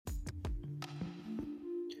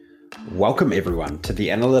Welcome everyone to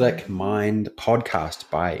the Analytic Mind podcast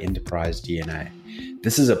by Enterprise DNA.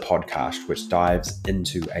 This is a podcast which dives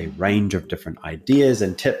into a range of different ideas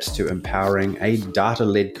and tips to empowering a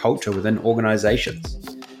data-led culture within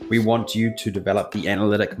organizations. We want you to develop the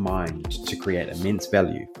analytic mind to create immense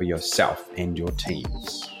value for yourself and your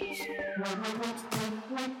teams.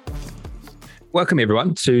 Welcome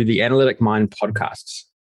everyone to the Analytic Mind podcast.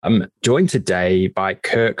 I'm joined today by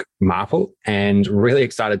Kirk, Marple, and really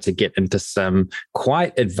excited to get into some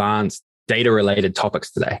quite advanced data-related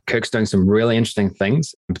topics today. Kirk's doing some really interesting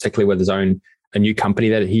things, particularly with a new company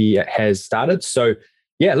that he has started. So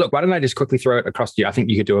yeah, look, why don't I just quickly throw it across to you? I think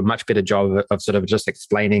you could do a much better job of sort of just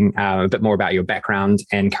explaining a bit more about your background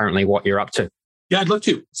and currently what you're up to. Yeah, I'd love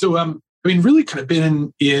to. So, really kind of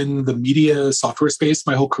been in the media software space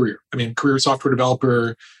my whole career. Career software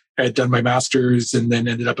developer. I had done my master's and then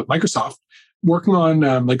ended up at Microsoft working on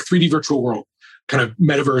 3D virtual world, kind of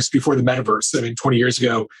metaverse before the metaverse. 20 years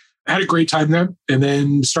ago, I had a great time there and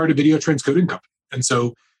then started a video transcoding company. And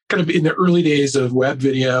so kind of in the early days of web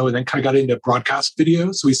video and then kind of got into broadcast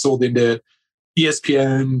video. So we sold into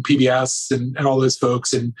ESPN, PBS and all those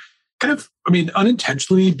folks and kind of,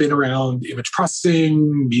 unintentionally been around image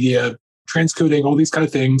processing, media transcoding, all these kind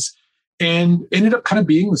of things. And ended up kind of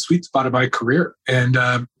being the sweet spot of my career and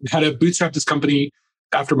had a bootstrap this company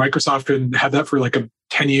after Microsoft and had that for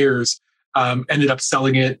 10 years, ended up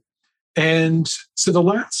selling it. And so the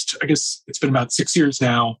last, I guess it's been about 6 years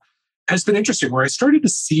now, has been interesting where I started to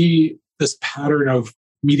see this pattern of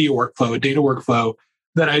media workflow, a data workflow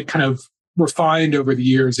that I kind of refined over the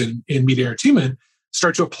years in media entertainment,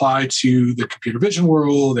 start to apply to the computer vision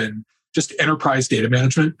world and just enterprise data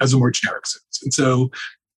management as a more generic sense. And so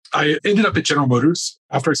I ended up at General Motors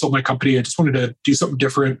after I sold my company. I just wanted to do something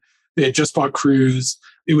different. They had just bought Cruise.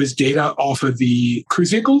 It was data off of the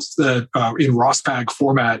Cruise vehicles that in ROSBAG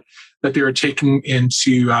format that they were taking in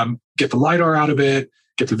to get the LiDAR out of it,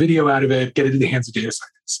 get the video out of it, get it in the hands of data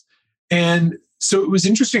scientists. And so it was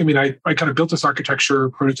interesting. I kind of built this architecture,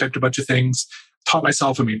 prototyped a bunch of things, taught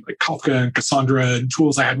myself, Kafka and Cassandra and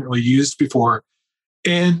tools I hadn't really used before.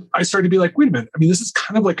 And I started to be like, wait a minute. This is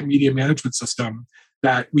kind of like a media management system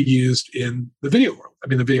that we used in the video world.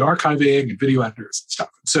 The video archiving and video editors and stuff.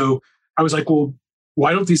 So I was like, well,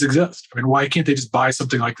 why don't these exist? Why can't they just buy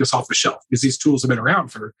something like this off the shelf? Because these tools have been around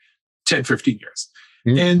for 10, 15 years.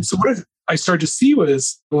 Mm-hmm. And so what I started to see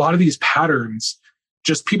was a lot of these patterns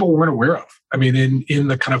just people weren't aware of. In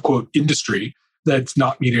the kind of quote industry that's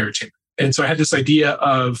not media entertainment. And so I had this idea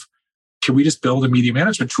of, can we just build a media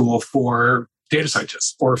management tool for data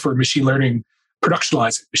scientists or for machine learning,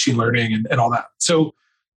 productionalizing machine learning and all that. So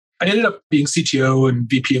I ended up being CTO and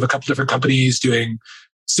VP of a couple different companies doing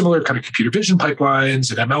similar kind of computer vision pipelines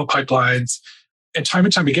and ML pipelines. And time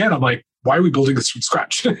again, I'm like, why are we building this from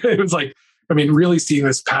scratch? It was really seeing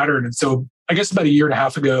this pattern. And so I guess about a year and a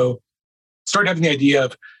half ago, started having the idea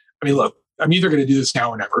of, look, I'm either going to do this now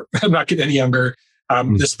or never. I'm not getting any younger.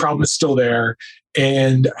 This problem is still there.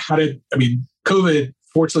 And COVID,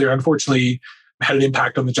 fortunately or unfortunately, had an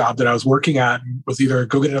impact on the job that I was working at and was either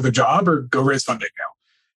go get another job or go raise funding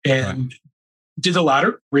now. And did the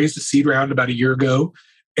latter, raised a seed round about a year ago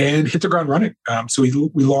and hit the ground running. So we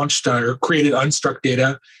launched or created Unstructured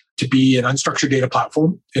Data to be an unstructured data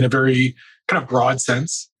platform in a very kind of broad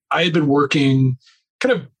sense. I had been working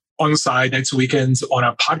kind of on the side nights and weekends on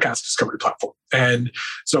a podcast discovery platform. And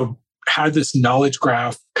so had this knowledge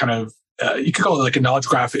graph kind of, you could call it like a knowledge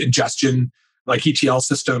graph ingestion like ETL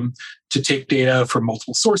system to take data from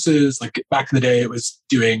multiple sources. Like back in the day, it was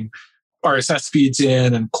doing RSS feeds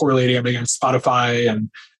in and correlating them against Spotify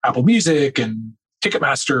and Apple Music and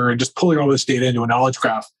Ticketmaster and just pulling all this data into a knowledge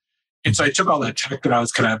graph. And so I took all that tech that I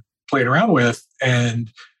was kind of playing around with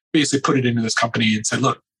and basically put it into this company and said,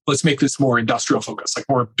 look, let's make this more industrial focused, like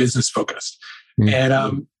more business focused. Mm-hmm.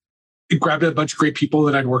 And it grabbed a bunch of great people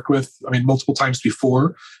that I'd worked with, multiple times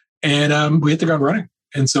before. And we hit the ground running.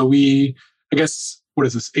 And so I guess, what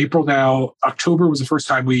is this, April now? October was the first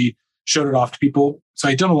time we showed it off to people. So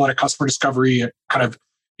I'd done a lot of customer discovery, kind of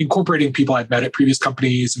incorporating people I'd met at previous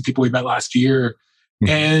companies and people we met last year. Mm-hmm.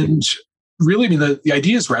 And really, the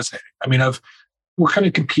idea is resonating. We're kind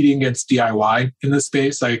of competing against DIY in this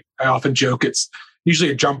space. I often joke it's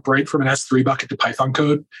usually a jump right from an S3 bucket to Python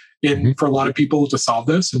code for a lot of people to solve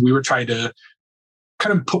this. And we were trying to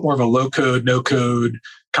kind of put more of a low code, no code,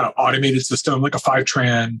 kind of automated system, like a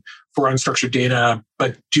Fivetran for unstructured data,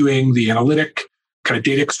 but doing the analytic kind of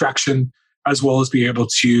data extraction, as well as being able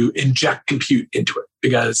to inject compute into it.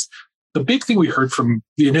 Because the big thing we heard from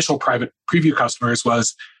the initial private preview customers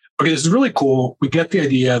was, okay, this is really cool. We get the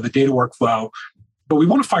idea, the data workflow, but we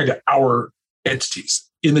want to find our entities.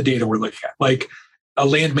 in the data we're looking at. Like a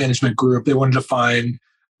land management group, they wanted to find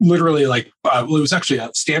literally it was actually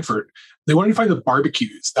at Stanford. They wanted to find the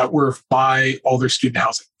barbecues that were by all their student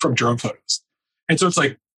housing from drone photos. And so it's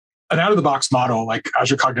like an out-of-the-box model like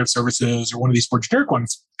Azure Cognitive Services or one of these more generic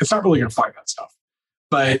ones, it's not really going to find that stuff.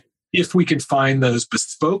 But if we can find those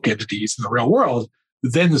bespoke entities in the real world,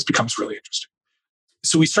 then this becomes really interesting.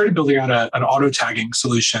 So we started building out an auto-tagging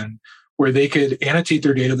solution where they could annotate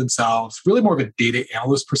their data themselves, really more of a data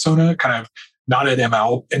analyst persona, kind of not an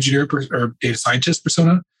ML engineer or data scientist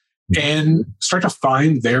persona, and start to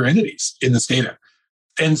find their entities in this data.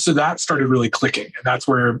 And so that started really clicking. And that's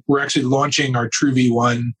where we're actually launching our True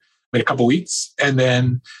V1 in a couple of weeks. And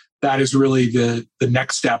then that is really the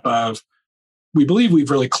next step of, we believe we've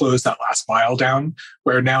really closed that last mile down,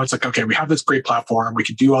 where now it's like, okay, we have this great platform. We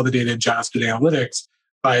can do all the data ingest and analytics,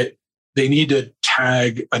 but they need to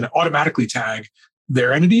tag and automatically tag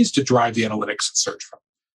their entities to drive the analytics and search from.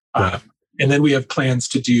 Right. And then we have plans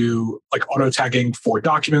to do like auto tagging for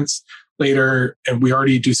documents later. And we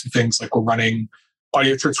already do some things like we're running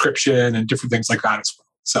audio transcription and different things like that as well.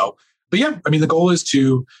 So, but yeah, I mean, the goal is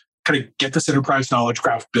to kind of get this enterprise knowledge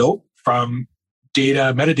graph built from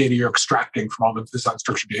data, metadata you're extracting from all of this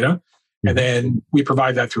unstructured data. And then we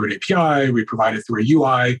provide that through an API. We provide it through a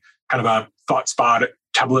UI, kind of a ThoughtSpot,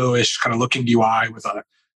 Tableau-ish kind of looking UI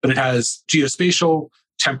but it has geospatial,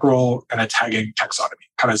 temporal, and a tagging taxonomy,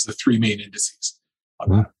 kind of as the three main indices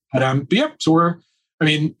on that. But yeah, so we're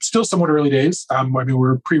still somewhat early days.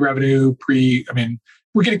 We're pre-revenue,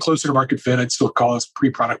 we're getting closer to market fit. I'd still call us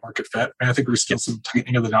pre-product market fit. I think there's still some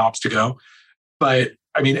tightening of the knobs to go. But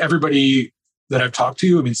everybody that I've talked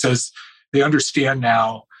to, says they understand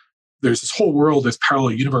now there's this whole world, this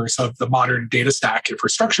parallel universe of the modern data stack. And for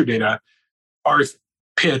structured data, our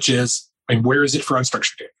pitch is, where is it for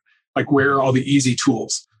unstructured data? Like, where are all the easy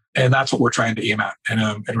tools? And that's what we're trying to aim at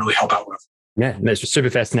and really help out with. Yeah, that's super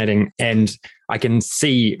fascinating. And I can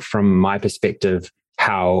see from my perspective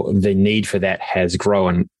how the need for that has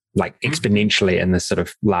grown like exponentially in this sort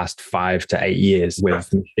of last 5 to 8 years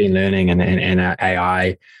with machine learning and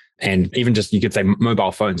AI. And even just, you could say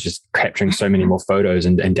mobile phones just capturing so many more photos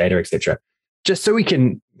and data, et cetera. Just so we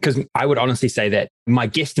can, because I would honestly say that my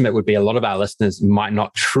guesstimate would be a lot of our listeners might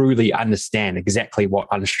not truly understand exactly what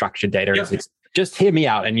unstructured data is. Just hear me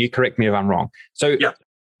out and you correct me if I'm wrong. So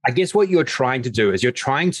I guess what you're trying to do is you're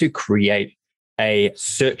trying to create a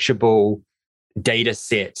searchable data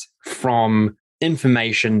set from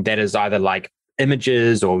information that is either like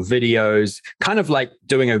images or videos, kind of like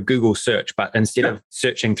doing a Google search, but instead of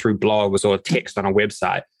searching through blogs or text on a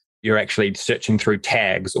website, you're actually searching through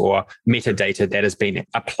tags or metadata that has been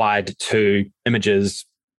applied to images,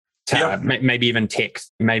 maybe even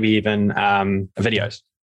text, maybe even videos.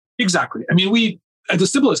 Exactly. We, at the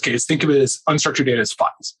simplest case, think of it as unstructured data as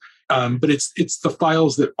files. But it's the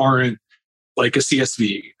files that aren't like a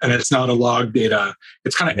CSV and it's not a log data.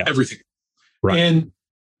 It's kind of everything. Right. And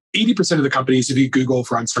 80% of the companies, if you Google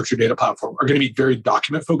for unstructured data platform, are going to be very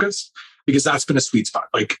document focused because that's been a sweet spot,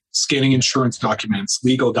 like scanning insurance documents,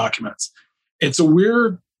 legal documents. And so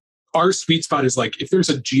our sweet spot is like, if there's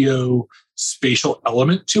a geospatial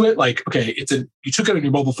element to it, like, okay, you took it on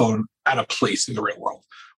your mobile phone at a place in the real world,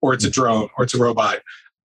 or it's a drone, or it's a robot,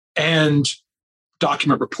 and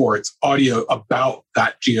document reports, audio about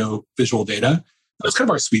that geo-visual data. That's kind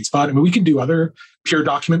of our sweet spot. We can do other pure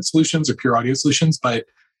document solutions or pure audio solutions, but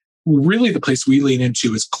really the place we lean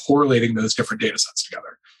into is correlating those different data sets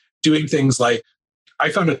together. Doing things like,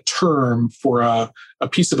 I found a term for a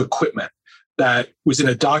piece of equipment that was in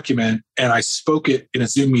a document and I spoke it in a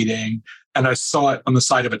Zoom meeting and I saw it on the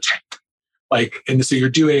side of a tank. And so you're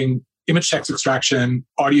doing image text extraction,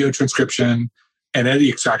 audio transcription, and entity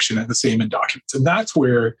extraction at the same in documents. And that's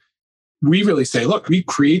where we really say, look, we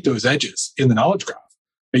create those edges in the knowledge graph.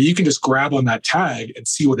 And you can just grab on that tag and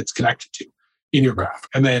see what it's connected to in your graph.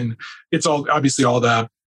 And then it's obviously all the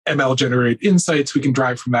ML generated insights we can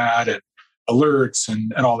drive from that and alerts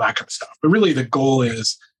and all that kind of stuff. But really the goal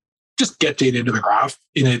is just get data into the graph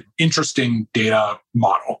in an interesting data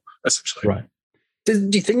model, essentially. Right. Do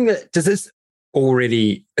you think does this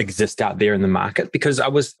already exist out there in the market? Because I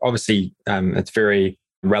was obviously it's very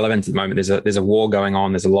relevant at the moment. There's a war going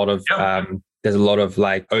on. There's a lot of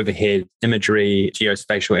like overhead imagery,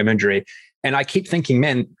 geospatial imagery, and I keep thinking,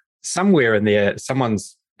 man, somewhere in there,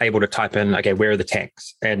 someone's able to type in, okay, where are the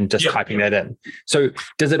tanks, and just typing that in. So,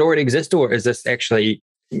 does it already exist, or is this actually,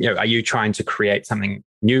 are you trying to create something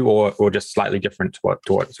new, or just slightly different to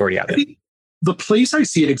what's already out there? I think the place I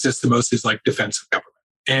see it exist the most is like defense and government.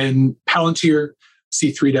 And Palantir,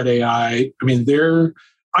 C3.ai, they're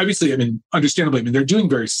obviously, understandably, they're doing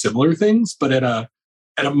very similar things, but at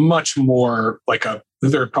at a much more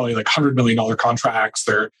they're probably like $100 million contracts.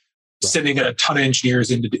 They're sending a ton of engineers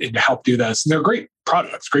in to help do this. And they're great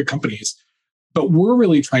products, great companies. But we're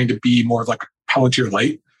really trying to be more of like a Palantir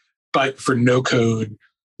Lite, but for no code,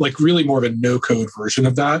 like really more of a no code version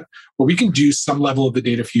of that, where we can do some level of the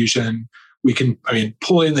data fusion. We can,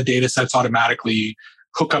 pull in the data sets automatically,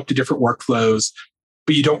 hook up to different workflows,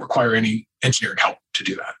 but you don't require any engineering help to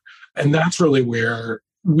do that. And that's really where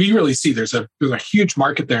we really see there's a huge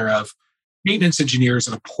market there of maintenance engineers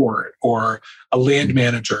in a port or a land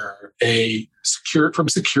manager, from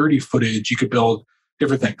security footage, you could build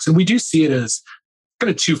different things. And we do see it as kind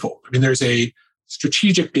of twofold. There's a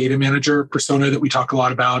strategic data manager persona that we talk a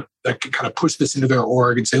lot about that can kind of push this into their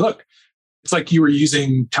org and say, look, it's like you were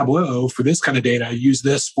using Tableau for this kind of data, use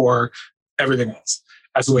this for everything else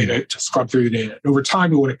as a way to scrub through the data. And over time,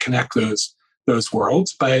 we want to connect those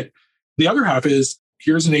worlds. But the other half is,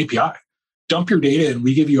 here's an API. Dump your data and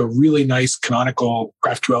we give you a really nice canonical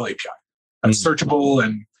GraphQL API. That's searchable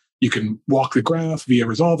and you can walk the graph via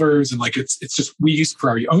resolvers. And it's just, we use it for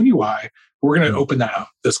our own UI. We're going to open that up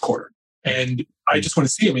this quarter. And I just want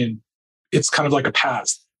to see, it's kind of like a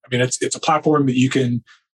PaaS. It's a platform that you can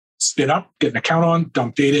spin up, get an account on,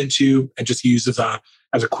 dump data into, and just use as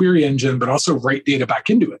a query engine, but also write data back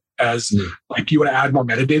into it as you want to add more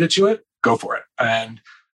metadata to it, go for it. And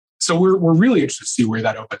so we're really interested to see where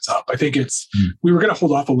that opens up. I think we were going to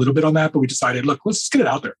hold off a little bit on that, but we decided, look, let's just get it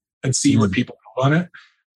out there and see what people build on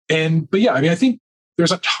it. But yeah, I think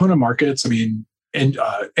there's a ton of markets.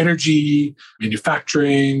 Energy,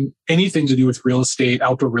 manufacturing, anything to do with real estate,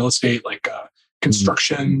 outdoor real estate,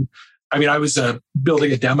 construction. I was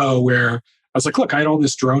building a demo where I was like, look, I had all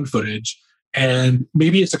this drone footage, and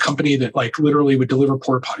maybe it's a company that literally would deliver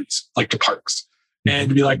porta potties to parks,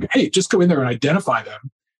 and be like, hey, just go in there and identify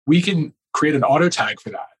them. We can create an auto tag for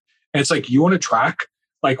that. And it's you want to track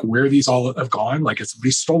where these all have gone. Has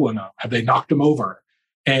somebody stolen them? Have they knocked them over?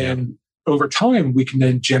 And over time, we can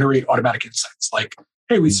then generate automatic insights.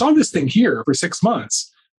 Hey, we saw this thing here for 6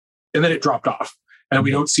 months, and then it dropped off, and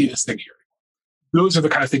we don't see this thing here. Those are the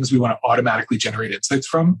kind of things we want to automatically generate insights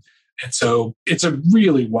from. And so it's a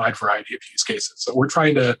really wide variety of use cases. So we're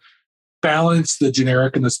trying to balance the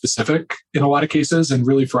generic and the specific in a lot of cases. And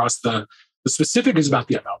really for us, the specific is about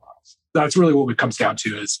the ML models. That's really what it comes down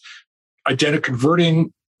to, is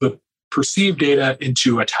converting the perceived data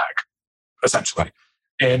into a tag, essentially.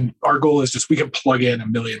 And our goal is just, we can plug in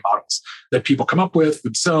 1 million models that people come up with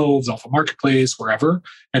themselves, off a marketplace, wherever,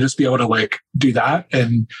 and just be able to do that.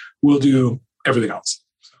 And we'll do everything else.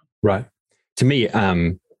 So. Right. To me,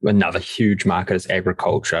 another huge market is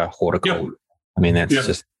agriculture, horticulture. Yeah.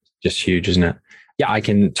 That's just huge, isn't it? Yeah, I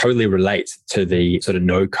can totally relate to the sort of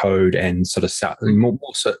no code and sort of more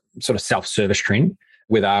sort of self-service trend.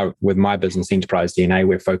 With my business, Enterprise DNA,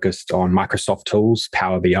 we're focused on Microsoft tools,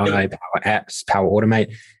 Power BI, Power Apps, Power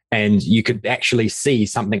Automate. And you could actually see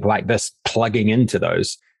something like this plugging into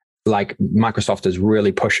those. Microsoft is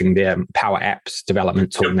really pushing their Power Apps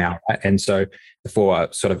development tool now. Right? And so for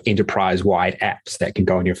sort of enterprise-wide apps that can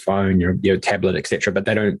go on your phone, your tablet, et cetera, but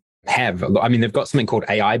they don't have, they've got something called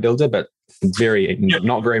AI Builder, but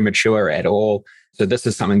not very mature at all. So this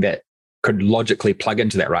is something that could logically plug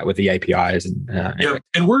into that, right, with the APIs.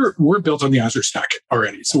 And we're built on the Azure stack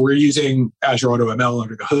already. So we're using Azure AutoML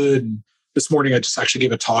under the hood. And this morning, I just actually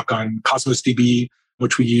gave a talk on Cosmos DB,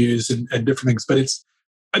 which we use and different things. But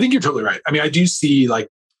I think you're totally right. I do see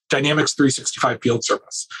Dynamics 365 Field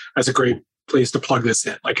Service as a great place to plug this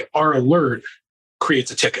in. Our alert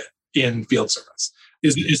creates a ticket in Field Service.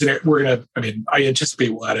 Isn't it? I anticipate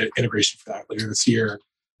we'll add an integration for that later this year.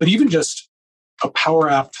 But even just a Power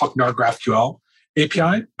App talking to our GraphQL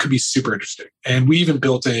API could be super interesting. And we even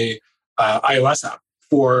built a iOS app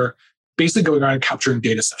for basically going around and capturing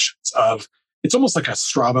data sessions of, it's almost like a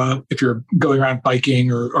Strava. If you're going around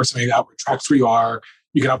biking or something like that, where it tracks where you are,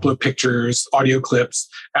 you can upload pictures, audio clips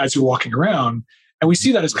as you're walking around. And we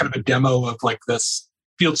see that as kind of a demo of this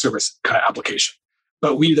field service kind of application.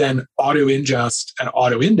 But we then auto ingest and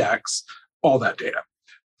auto index all that data.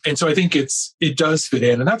 And so I think it does fit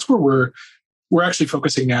in. And that's where we're actually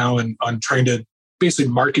focusing now on trying to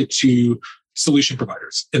basically market to solution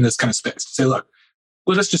providers in this kind of space. Say, look,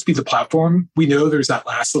 let us just be the platform. We know there's that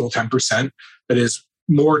last little 10% that is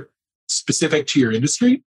more specific to your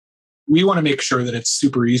industry. We want to make sure that it's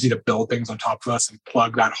super easy to build things on top of us and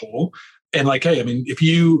plug that hole. And hey, if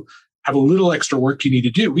you have a little extra work you need to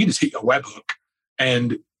do, we just hit a webhook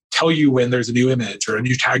and tell you when there's a new image or a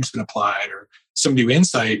new tag's been applied or some new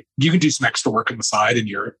insight. You can do some extra work on the side in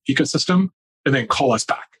your ecosystem and then call us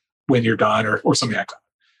back when you're done or something like that.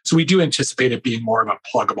 So we do anticipate it being more of a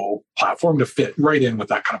pluggable platform to fit right in with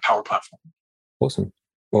that kind of power platform.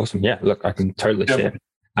 Awesome. Yeah, look, I can totally see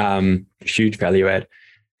it. Huge value add.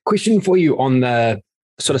 Question for you on the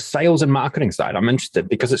sort of sales and marketing side. I'm interested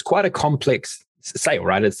because it's quite a complex sale,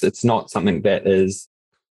 right? It's not something that is,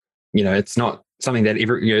 it's not something that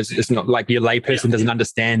it's not like your layperson doesn't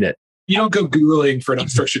understand it. You don't go Googling for an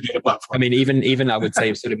unstructured data platform. I mean, even I would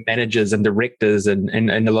say sort of managers and directors and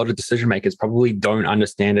a lot of decision makers probably don't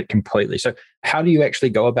understand it completely. So how do you actually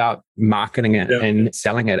go about marketing it and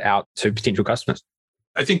selling it out to potential customers?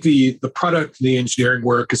 I think the product, the engineering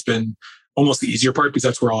work has been almost the easier part because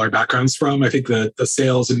that's where all our background's from. I think the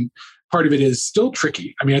sales and part of it is still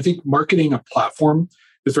tricky. I mean, I think marketing a platform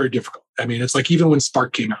is very difficult. I mean, it's like even when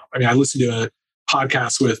Spark came out, I mean, I listened to a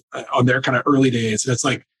podcast with on their kind of early days, and it's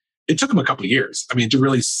like, it took them a couple of years. I mean, to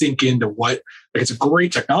really sink into it's a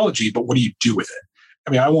great technology, but what do you do with it?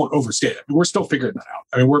 I mean, I won't overstate it. We're still figuring that out.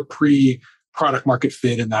 I mean, we're pre-product market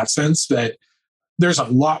fit in that sense that there's a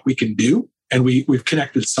lot we can do. And we've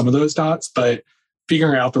connected some of those dots, but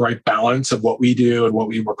figuring out the right balance of what we do and what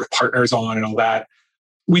we work with partners on and all that.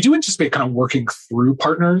 We do anticipate kind of working through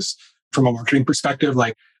partners from a marketing perspective.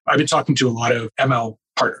 Like I've been talking to a lot of ML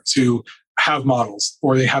partners who have models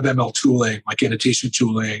or they have ML tooling, like annotation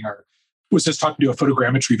tooling, or was just talking to a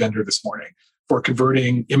photogrammetry vendor this morning for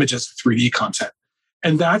converting images to 3D content.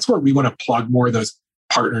 And that's where we want to plug more of those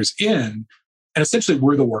partners in. And essentially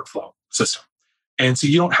we're the workflow system. And so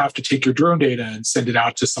you don't have to take your drone data and send it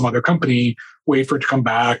out to some other company, wait for it to come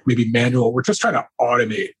back, maybe manual. We're just trying to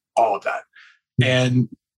automate all of that. And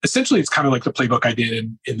essentially it's kind of like the playbook I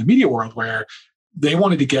did in the media world where they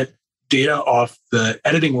wanted to get data off the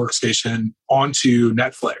editing workstation onto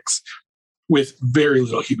Netflix with very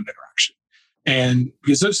little human interaction. And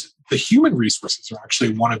because the human resources are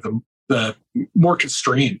actually one of the more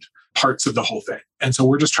constrained parts of the whole thing. And so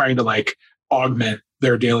we're just trying to augment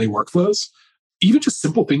their daily workflows, even just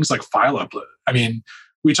simple things like file upload. I mean,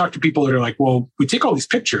 we talk to people that are like, well, we take all these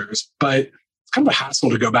pictures, but it's kind of a hassle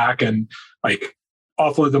to go back and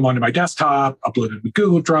offload them onto my desktop, upload them to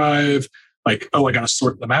Google Drive. I got to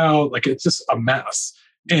sort them out. It's just a mess.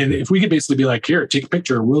 And if we could basically be like, here, take a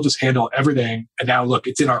picture, we'll just handle everything. And now look,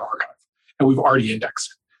 it's in our archive and we've already indexed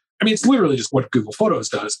it. I mean, it's literally just what Google Photos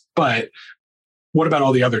does, but what about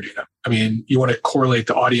all the other data? I mean, you want to correlate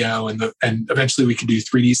the audio and eventually we can do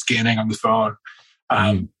 3D scanning on the phone.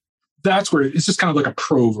 That's where it's just kind of like a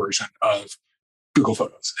pro version of Google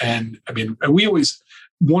Photos. And I mean,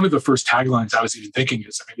 one of the first taglines I was even thinking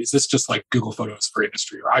is this just like Google Photos for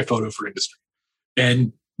industry or iPhoto for industry?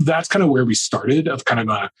 And that's kind of where we started of kind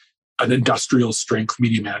of an industrial strength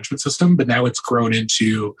media management system. But now it's grown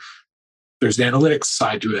into, there's an analytics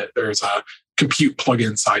side to it. There's a compute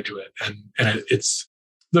plugin side to it. And it's,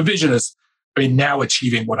 the vision is, now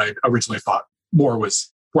achieving what I originally thought more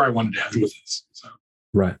was where I wanted to head with this. So.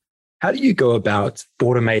 Right. How do you go about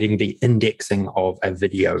automating the indexing of a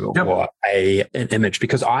video or an image?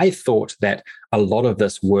 Because I thought that a lot of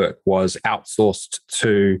this work was outsourced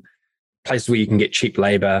to places where you can get cheap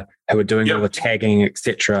labor, who are doing all the tagging,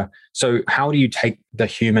 etc. So how do you take the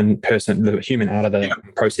human out of the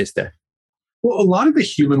process there? Well, a lot of the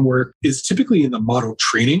human work is typically in the model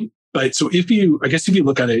training. But so if you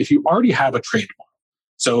look at it, if you already have a trained model,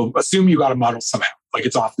 so assume you got a model somehow, like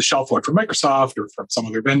it's off the shelf or from Microsoft or from some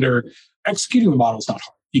other vendor, executing the model is not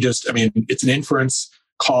hard. It's an inference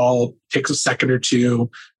call, takes a second or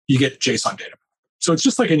two, you get JSON data. So it's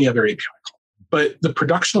just like any other API call. But the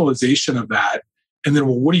productionalization of that, and then,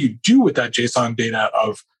 what do you do with that JSON data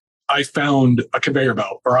of, I found a conveyor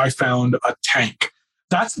belt or I found a tank?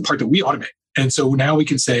 That's the part that we automate. And so now we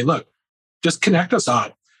can say, look, just connect us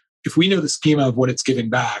up. If we know the schema of what it's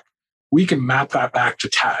giving back, we can map that back to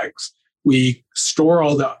tags. We store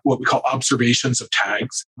all the what we call observations of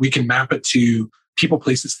tags. We can map it to people,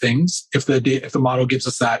 places, things if the model gives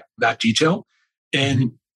us that detail.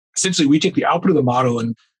 And essentially, we take the output of the model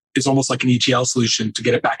and it's almost like an ETL solution to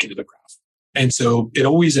get it back into the graph. And so it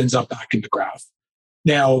always ends up back in the graph.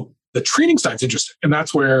 Now, the training side's interesting, and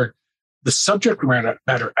that's where the subject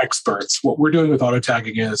matter experts, what we're doing with auto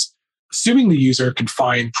tagging is assuming the user can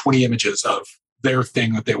find 20 images of their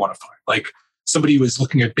thing that they want to find. Like somebody was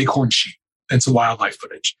looking at bighorn sheep and some wildlife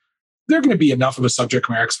footage. They're going to be enough of a subject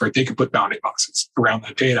matter expert. They can put bounding boxes around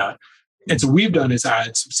that data. And so what we've done is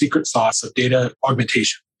add some secret sauce of data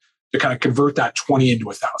augmentation to kind of convert that 20 into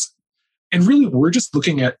 1,000. And really, we're just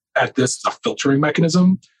looking at this as a filtering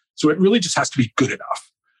mechanism. So it really just has to be good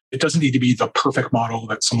enough. It doesn't need to be the perfect model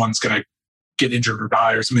that someone's going to get injured or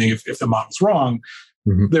die or something if the model's wrong.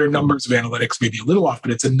 Their numbers of analytics may be a little off, but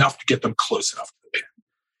it's enough to get them close enough to the pin.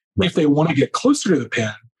 Right. If they want to get closer to the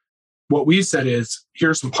pin, what we said is,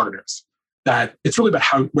 here's some partners that it's really about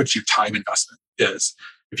how much your time investment is.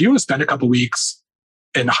 If you want to spend a couple of weeks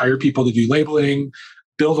and hire people to do labeling,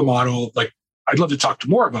 build a model, like I'd love to talk to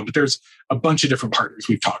more of them, but there's a bunch of different partners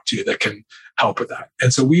we've talked to that can help with that.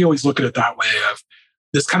 And so we always look at it that way of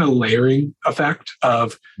this kind of layering effect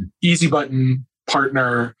of easy button,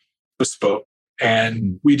 partner, bespoke.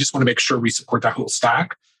 And we just want to make sure we support that whole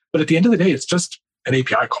stack. But at the end of the day, it's just an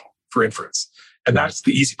API call for inference. And that's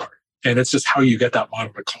the easy part. And it's just how you get that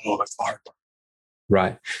model to call. That's the hard part.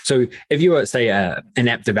 Right. So if you were, say, an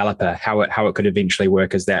app developer, how it could eventually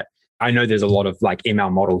work is that I know there's a lot of like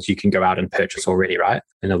ML models you can go out and purchase already, right?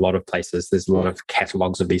 In a lot of places, there's a lot of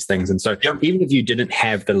catalogs of these things. And so even if you didn't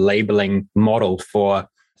have the labeling model for,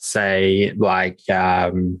 say, like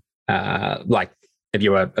if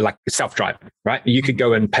you were like self-driving, right? You could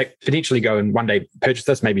go and potentially go and one day purchase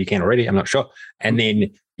this. Maybe you can already, I'm not sure. And then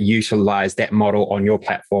utilize that model on your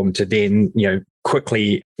platform to then,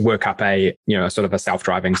 quickly work up a sort of a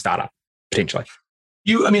self-driving startup, potentially.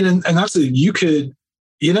 And that's you could,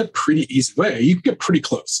 in a pretty easy way, you can get pretty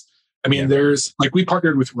close. There's like, we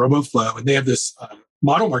partnered with RoboFlow and they have this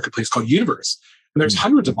model marketplace called Universe. And there's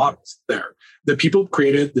hundreds of models there that people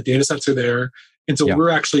created, the data sets are there. And so we're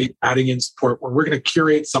actually adding in support where we're going to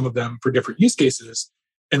curate some of them for different use cases.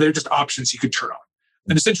 And they're just options you could turn on.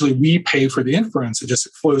 And essentially we pay for the inference. It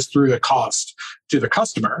just flows through the cost to the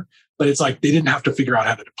customer. But it's like, they didn't have to figure out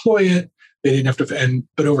how to deploy it. They didn't have to,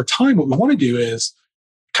 but over time, what we want to do is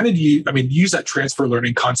kind of use that transfer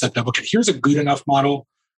learning concept of, okay, here's a good enough model.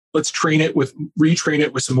 Let's retrain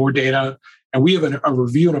it with some more data. And we have a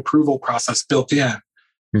review and approval process built in.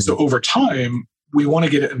 Mm-hmm. So over time, we want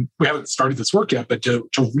to get it, and we haven't started this work yet, but to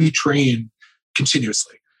retrain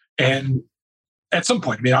continuously. And at some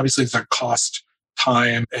point, obviously it's a cost,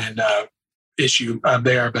 time, and issue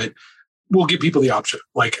there, but we'll give people the option.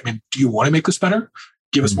 Like, do you want to make this better?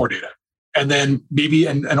 Give us more data. And then maybe,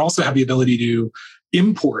 and also have the ability to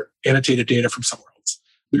import annotated data from somewhere else.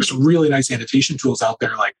 There's some really nice annotation tools out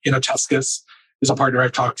there, like Innotuscus is a partner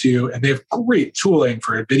I've talked to, and they have great tooling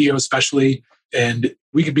for video especially. And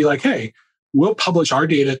we could be like, hey, we'll publish our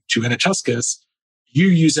data to Innotuscus. You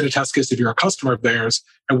use Innotuscus if you're a customer of theirs,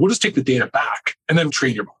 and we'll just take the data back and then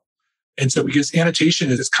train your model. And so because annotation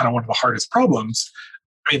is kind of one of the hardest problems,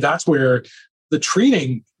 that's where the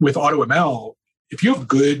training with AutoML, if you have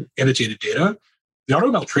good annotated data, the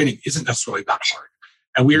AutoML training isn't necessarily that hard.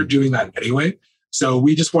 And we are doing that anyway. So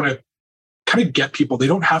we just want to kind of get people, they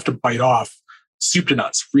don't have to bite off soup to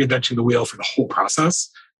nuts, reinventing the wheel for the whole process.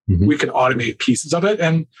 Mm-hmm. We can automate pieces of it.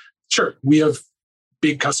 And sure, we have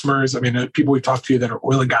big customers. People we've talked to that are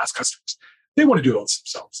oil and gas customers, they want to do all this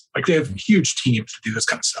themselves. Like they have huge teams to do this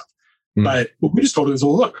kind of stuff. Mm-hmm. But what we just told them is,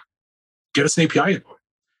 well, look, get us an API input.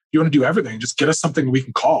 You want to do everything, just get us something we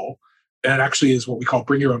can call. And it actually is what we call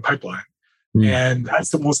bring your own pipeline. Mm. And that's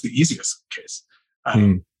the easiest case.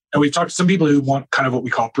 And we've talked to some people who want kind of what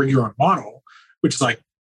we call bring your own model, which is like,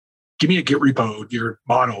 give me a Git repo, your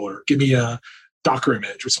model, or give me a Docker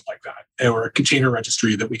image or something like that, or a container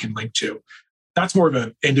registry that we can link to. That's more of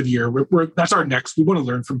an end of year. That's our next. We want to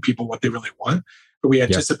learn from people what they really want, but we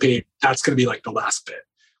anticipate that's going to be like the last bit.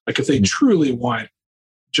 Like if they truly want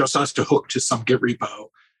just us to hook to some Git repo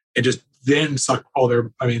and just then suck all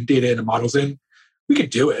their data and models in, we could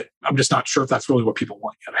do it. I'm just not sure if that's really what people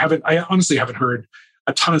want yet. I honestly haven't heard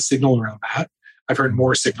a ton of signal around that. I've heard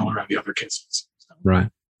more signal around the other cases. Right.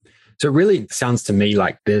 So it really sounds to me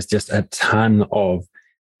like there's just a ton of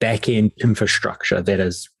back-end infrastructure that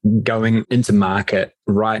is going into market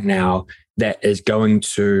right now that is going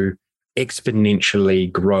to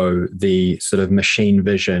exponentially grow the sort of machine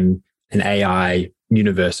vision and AI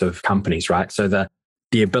universe of companies, right? So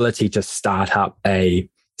the ability to start up a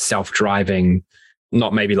self-driving,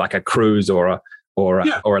 not maybe like a Cruise or a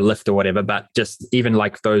Lyft or whatever, but just even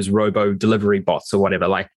like those robo delivery bots or whatever,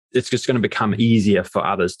 like it's just going to become easier for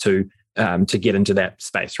others to get into that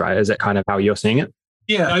space, right? Is that kind of how you're seeing it?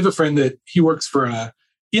 Yeah, I have a friend that he works for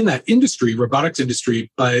in that industry, robotics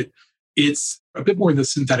industry, but it's a bit more in the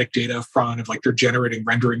synthetic data front of like they're generating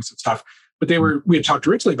renderings and stuff. But we had talked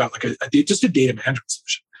originally about like just a data management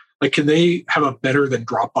solution. Like, can they have a better than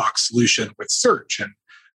Dropbox solution with search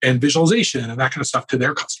and visualization and that kind of stuff to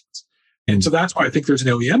their customers? And so that's why I think there's an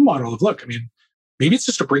OEM model of, look, maybe it's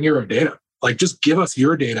just to bring your own data. Like, just give us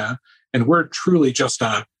your data, and we're truly just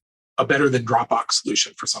a better than Dropbox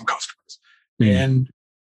solution for some customers. And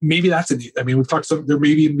maybe that's we've talked there may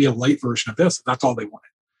even be a light version of this. That's all they wanted.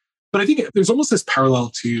 But I think there's almost this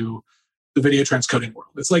parallel to the video transcoding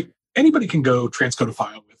world. It's like anybody can go transcode a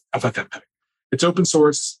file with FFmpeg. It's open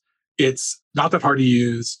source. It's not that hard to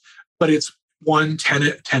use, but it's 10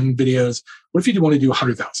 videos? What if you want to do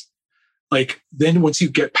 100,000? Like, then once you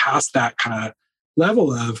get past that kind of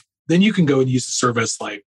level of, then you can go and use a service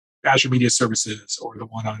like Azure Media Services or the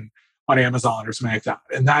one on Amazon or something like that.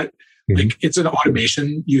 And that, like, it's an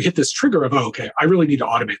automation. You hit this trigger of, oh, okay, I really need to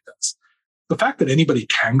automate this. The fact that anybody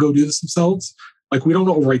can go do this themselves, like, we don't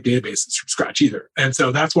overwrite databases from scratch either. And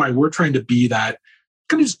so that's why we're trying to be that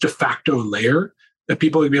kind of just de facto layer that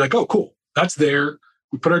people would be like, oh, cool, that's there.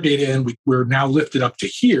 We put our data in, we're now lifted up to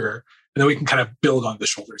here, and then we can kind of build on the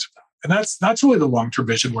shoulders of that. And that's really the long-term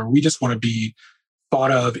vision, where we just want to be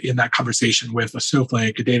thought of in that conversation with a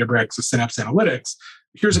Snowflake, a Databricks, a Synapse Analytics.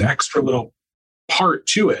 Here's an extra little part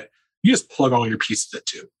to it. You just plug all your pieces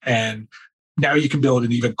into, and now you can build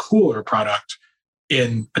an even cooler product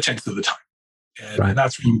in a tenth of the time. And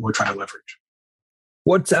that's what we're trying to leverage.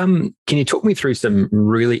 Can you talk me through some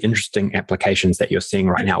really interesting applications that you're seeing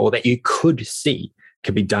right now, or that you could see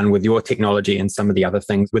could be done with your technology and some of the other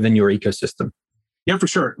things within your ecosystem? Yeah, for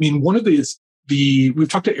sure. I mean, one of these, we've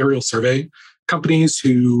talked to aerial survey companies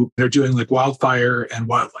who are doing like wildfire and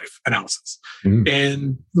wildlife analysis.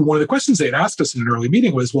 And one of the questions they had asked us in an early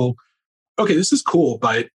meeting was, well, okay, this is cool,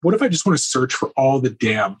 but what if I just want to search for all the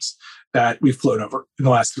dams that we've flown over in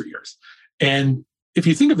the last 3 years? And if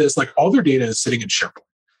you think of this, like, all their data is sitting in SharePoint,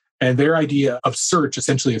 and their idea of search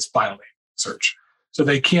essentially is file name search. So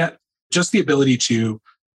they can't, just the ability to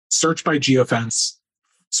search by geofence,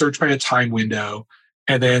 search by a time window,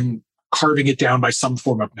 and then carving it down by some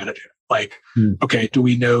form of metadata. Like, okay, do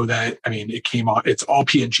we know that, I mean, it's all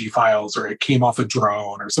PNG files, or it came off a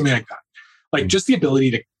drone or something like that. Like, just the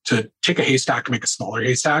ability to take a haystack and make a smaller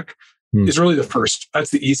haystack is really that's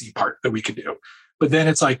the easy part that we can do. But then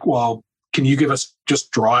it's like, well, can you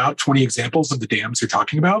just draw out 20 examples of the dams you're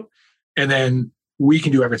talking about? And then we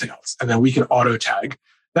can do everything else. And then we can auto tag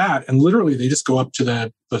that. And literally they just go up to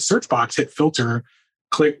the search box, hit filter,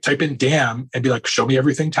 type in dam, and be like, show me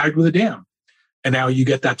everything tagged with a dam. And now you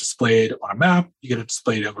get that displayed on a map, you get it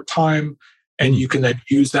displayed over time, and you can then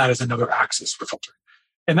use that as another axis for filtering.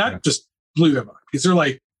 And that just blew them up, because they're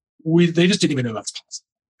like, they just didn't even know that's possible.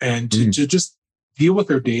 And to just deal with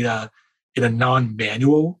their data in a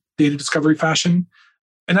non-manual data discovery fashion.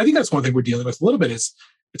 And I think that's one thing we're dealing with a little bit, is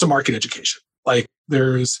it's a market education. Like,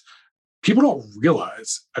 people don't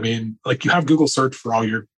realize, I mean, like, you have Google search for all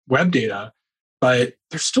your web data, but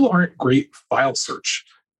there still aren't great file search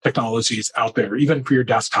technologies out there, even for your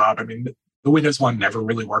desktop. I mean, the Windows one never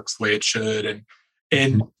really works the way it should. And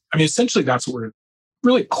I mean, essentially that's what we're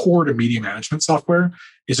really core to media management software,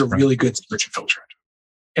 is a really good search and filter engine.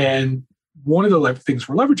 And one of the things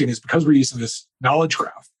we're leveraging is, because we're using this knowledge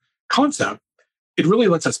graph concept, it really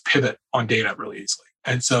lets us pivot on data really easily.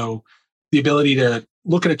 And so the ability to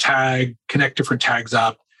look at a tag, connect different tags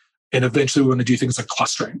up, and eventually we want to do things like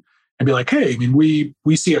clustering and be like, hey, I mean, we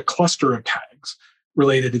see a cluster of tags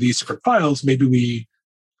related to these different files. Maybe we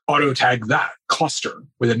auto tag that cluster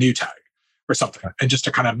with a new tag or something. And just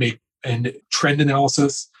to kind of make a trend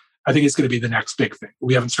analysis, I think it's going to be the next big thing.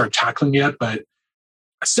 We haven't started tackling yet, but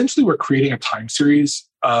essentially we're creating a time series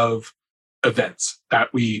of events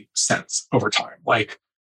that we sense over time. Like,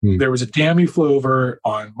 there was a dam you flew over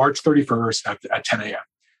on March 31st at 10 a.m.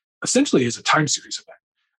 Essentially is a time series event,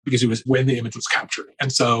 because it was when the image was captured.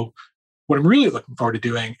 And so what I'm really looking forward to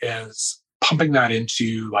doing is pumping that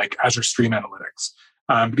into like Azure Stream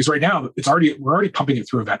Analytics. Because right now we're already pumping it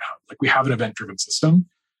through Event Hub. Like, we have an event-driven system,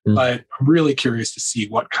 but I'm really curious to see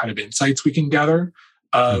what kind of insights we can gather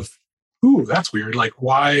of, ooh, that's weird. Like,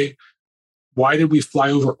 why did we fly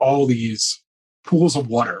over all these pools of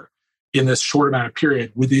water in this short amount of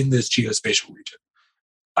period within this geospatial region?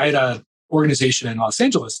 I had an organization in Los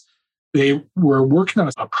Angeles. They were working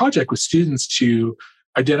on a project with students to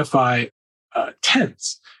identify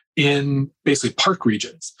tents in basically park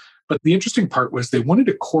regions. But the interesting part was they wanted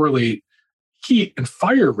to correlate heat and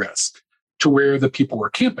fire risk to where the people were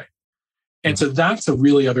camping. And so that's a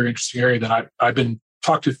really other interesting area that I've been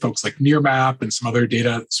talking to folks like Nearmap and some other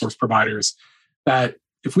data source providers, that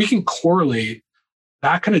if we can correlate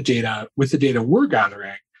that kind of data with the data we're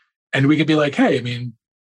gathering, and we could be like, hey, I mean,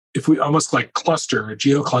 if we almost like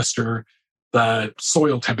geocluster the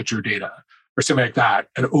soil temperature data or something like that,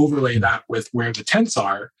 and overlay that with where the tents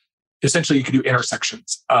are, essentially you can do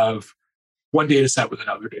intersections of one data set with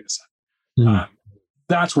another data set.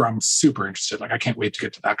 That's where I'm super interested. Like, I can't wait to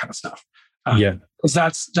get to that kind of stuff. Because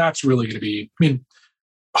that's really going to be, I mean,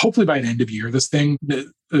 hopefully by the end of year, this thing,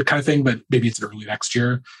 the kind of thing, but maybe it's early next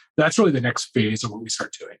year. That's really the next phase of what we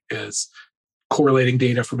start doing, is correlating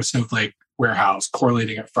data from a Snowflake warehouse,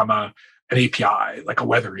 correlating it from an API, like a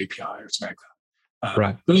weather API or something like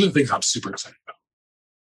that. Those are the things I'm super excited about.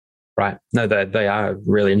 Right. No, they are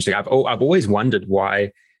really interesting. I've always wondered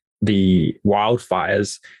why the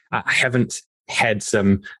wildfires haven't had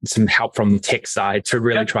some help from the tech side to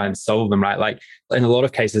really try and solve them, right? Like in a lot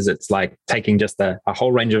of cases, it's like taking just a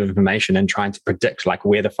whole range of information and trying to predict like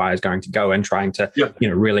where the fire is going to go and trying to,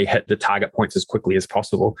 really hit the target points as quickly as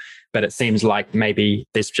possible. But it seems like maybe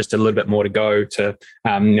there's just a little bit more to go to,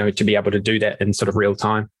 to be able to do that in sort of real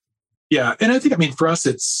time. Yeah. And I think, for us,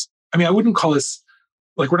 I wouldn't call us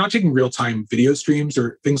like, we're not taking real time video streams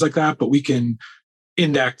or things like that, but we can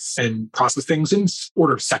index and process things in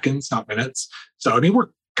order of seconds, not minutes. So, we're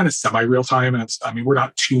kind of semi-real time. And we're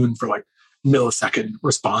not tuned for like millisecond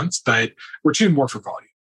response, but we're tuned more for volume.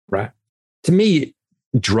 Right. To me,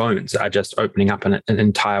 drones are just opening up an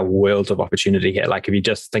entire world of opportunity here. Like if you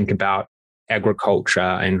just think about agriculture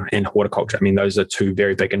and horticulture, those are two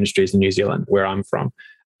very big industries in New Zealand, where I'm from.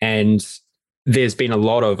 And there's been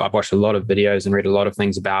I've watched a lot of videos and read a lot of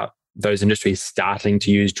things about those industries starting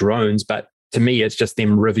to use drones, but to me, it's just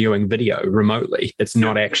them reviewing video remotely. It's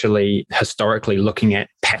not actually historically looking at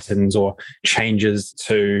patterns or changes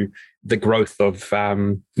to the growth of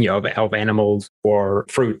of animals or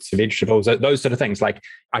fruits, vegetables, those sort of things. Like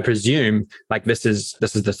I presume, like this is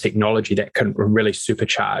the technology that can really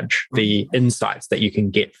supercharge the insights that you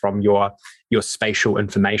can get from your spatial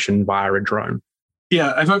information via a drone.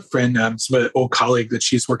 Yeah, I have a friend, an old colleague, that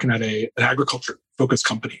she's working at an agriculture-focused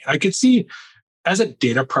company. I could see as a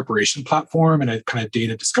data preparation platform and a kind of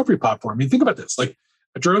data discovery platform. Think about this, like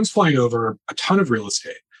a drone's flying over a ton of real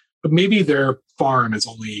estate, but maybe their farm is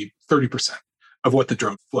only 30% of what the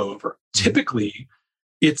drone flow over. Typically,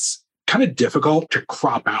 it's kind of difficult to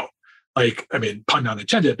crop out, pun not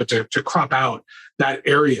intended, but to crop out that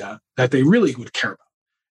area that they really would care about.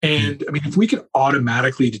 And if we could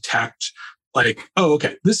automatically detect like, oh,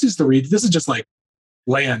 okay, this is just like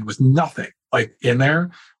land with nothing like in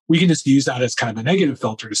there, we can just use that as kind of a negative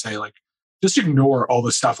filter to say, like, just ignore all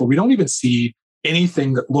the stuff where we don't even see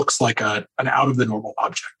anything that looks like an out of the normal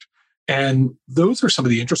object. And those are some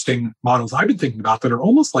of the interesting models I've been thinking about that are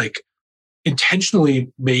almost like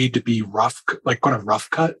intentionally made to be rough, like kind of rough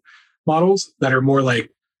cut models that are more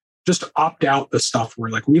like just opt out the stuff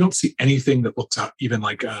where like we don't see anything that looks out even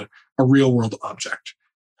like a real world object.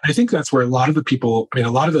 And I think that's where a lot of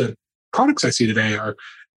the products I see today are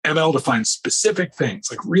ML to find specific things,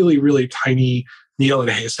 like really, really tiny needle in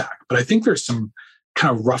a haystack. But I think there's some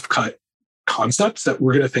kind of rough cut concepts that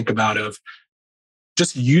we're going to think about of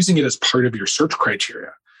just using it as part of your search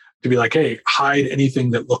criteria to be like, hey, hide anything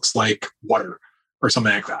that looks like water or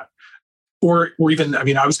something like that. Or even,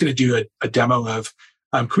 I was going to do a demo of,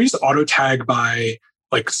 can we just auto tag by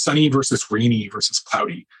like sunny versus rainy versus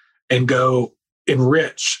cloudy and go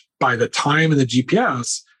enrich by the time in the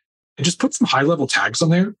GPS and just put some high level tags on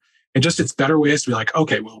there. And just it's better ways to be like,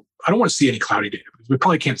 okay, well, I don't want to see any cloudy data because we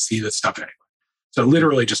probably can't see this stuff anyway. So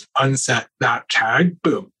literally just unset that tag,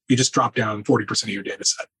 boom, you just drop down 40% of your data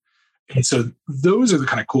set. And so those are the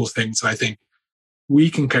kind of cool things that I think we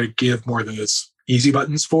can kind of give more of those easy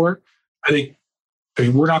buttons for. We're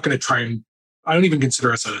not going to try and, I don't even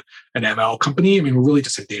consider us an ML company. We're really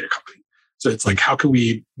just a data company. So it's like, how can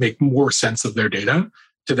we make more sense of their data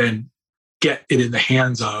to then get it in the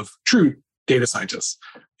hands of true data scientists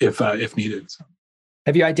if needed. So.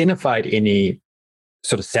 Have you identified any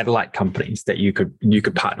sort of satellite companies that you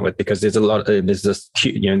could partner with? Because there's there's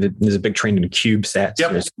a big trend in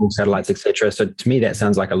CubeSats, small satellites, etc. So to me, that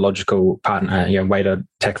sounds like a logical partner, way to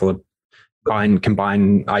tackle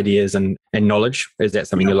combine ideas and knowledge. Is that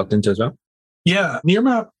something you looked into as well? Yeah,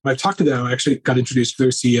 Nearmap, I've talked to them. I actually got introduced to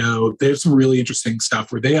their CEO. They have some really interesting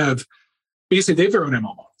stuff where they have their own ML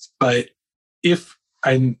models. But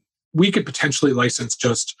we could potentially license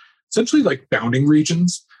just essentially like bounding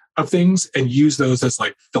regions of things and use those as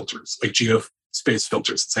like filters, like geospace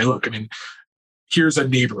filters, and say, look, here's a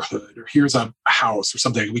neighborhood or here's a house or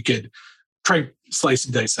something. We could try and slice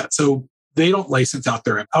and dice that. So they don't license out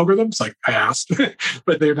their algorithms, like I asked,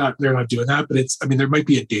 but they're not doing that. But there might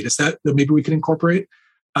be a data set that maybe we can incorporate.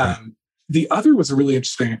 The other was a really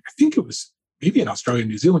interesting, I think it was maybe an Australian,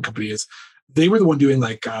 New Zealand company, is they were the one doing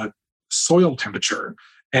like soil temperature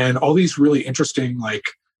and all these really interesting like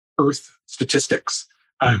earth statistics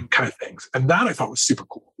kind of things. And that I thought was super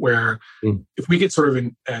cool, where if we could sort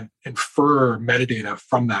of infer metadata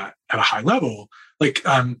from that at a high level, like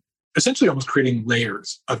essentially almost creating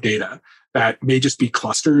layers of data that may just be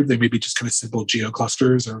clustered. They may be just kind of simple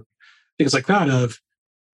geoclusters or things like that of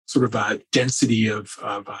sort of a density of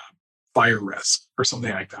fire risk or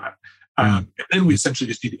something like that. And then we essentially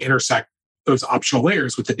just need to intersect those optional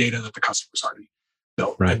layers with the data that the customer's already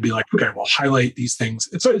built and be like, okay, well, highlight these things.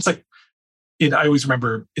 It's like I always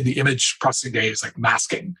remember in the image processing days, like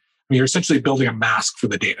masking. I mean, you're essentially building a mask for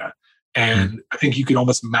the data. And I think you can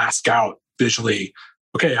almost mask out visually,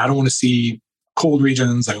 okay, I don't want to see cold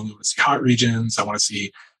regions. I only want to see hot regions. I want to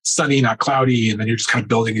see sunny, not cloudy. And then you're just kind of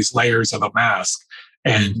building these layers of a mask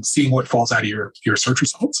and seeing what falls out of your search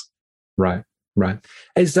results. Right.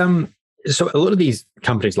 As so a lot of these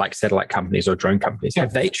companies, like satellite companies or drone companies,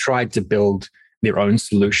 have they tried to build their own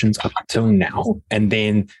solutions up until now? And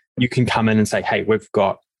then you can come in and say, hey, we've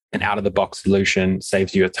got an out-of-the-box solution,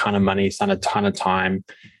 saves you a ton of money, a ton of time.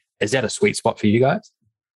 Is that a sweet spot for you guys?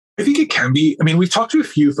 I think it can be. I mean, we've talked to a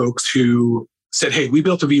few folks who said, hey, we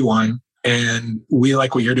built a V1 and we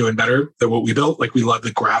like what you're doing better than what we built. Like, we love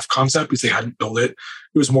the graph concept because they hadn't built it.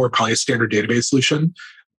 It was more probably a standard database solution.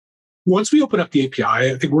 Once we open up the API,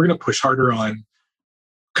 I think we're going to push harder on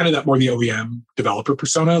kind of that more the OEM developer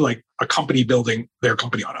persona, like a company building their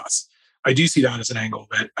company on us. I do see that as an angle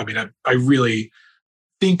that, I mean, I really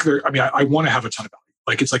think I want to have a ton of value.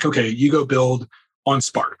 Like, it's like, okay, you go build on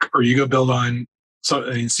Spark or you go build on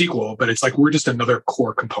in SQL, but it's like, we're just another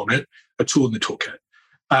core component, a tool in the toolkit.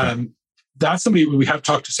 That's somebody, we have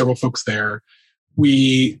talked to several folks there.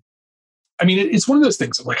 It's one of those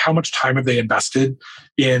things of like, how much time have they invested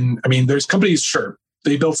in? I mean, there's companies, sure,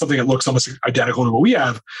 they build something that looks almost identical to what we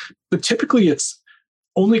have, but typically it's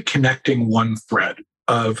only connecting one thread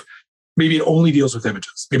of maybe it only deals with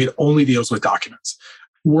images, maybe it only deals with documents.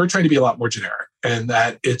 We're trying to be a lot more generic, and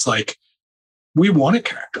that it's like, we want to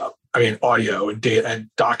connect up. I mean, audio and data and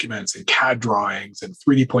documents and CAD drawings and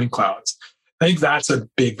 3D point clouds. I think that's a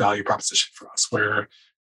big value proposition for us, where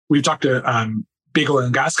we've talked to big oil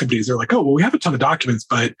and gas companies. They're like, oh, well, we have a ton of documents,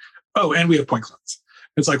 and we have point clouds.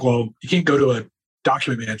 It's like, well, you can't go to a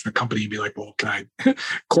document management company and be like, well, can I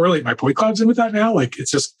correlate my point clouds in with that now? Like,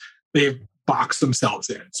 it's just, they've boxed themselves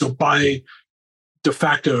in. So by de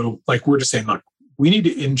facto, like, we're just saying, look, we need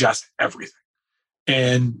to ingest everything.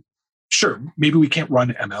 And sure, maybe we can't run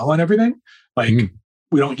ML on everything. Like,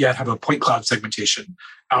 we don't yet have a point cloud segmentation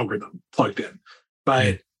algorithm plugged in,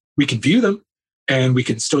 but we can view them and we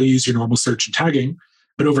can still use your normal search and tagging.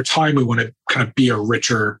 But over time, we want to kind of be a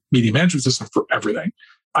richer media management system for everything.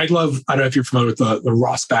 I don't know if you're familiar with the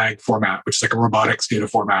ROSBAG format, which is like a robotics data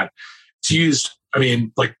format. It's used, I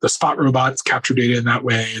mean, like the Spot robots capture data in that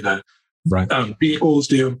way, the vehicles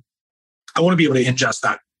do. I want to be able to ingest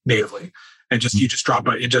that natively. And you just drop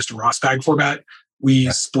ingest a ROSBAG format. We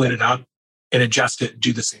split it up and ingest it and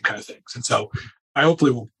do the same kind of things. And so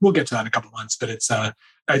hopefully we'll get to that in a couple of months, but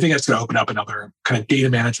I think that's going to open up another kind of data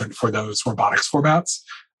management for those robotics formats.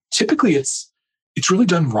 Typically it's really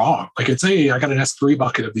done raw. Like, it's I got an S3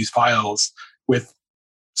 bucket of these files with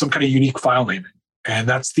some kind of unique file naming. And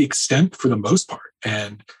that's the extent for the most part.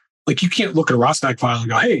 And like, you can't look at a ROSBAG file and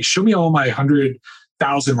go, hey, show me all my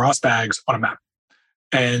 100,000 ROSBAGs on a map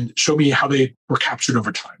and show me how they were captured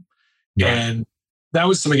over time. Yeah. And that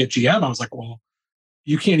was something at GM. I was like, well,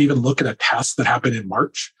 you can't even look at a test that happened in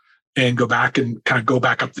March and go back and kind of go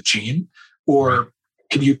back up the chain. Or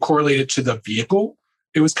can you correlate it to the vehicle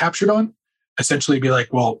it was captured on? Essentially be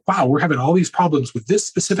like, well, wow, we're having all these problems with this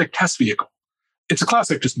specific test vehicle. It's a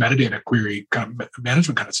classic just metadata query kind of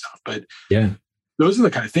management kind of stuff. But those are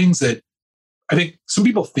the kind of things that I think some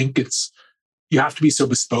people think you have to be so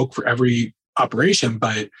bespoke for every operation,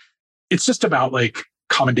 but it's just about like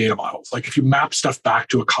common data models. Like, if you map stuff back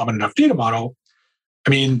to a common enough data model, I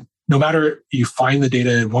mean, no matter you find the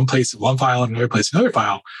data in one place, in one file, in another place, in another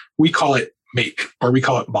file, we call it make or we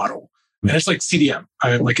call it model. And it's like CDM.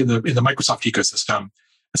 Like in the Microsoft ecosystem,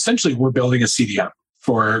 essentially we're building a CDM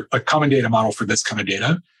for a common data model for this kind of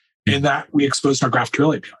data, and that we expose to our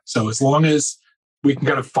GraphQL API. So as long as we can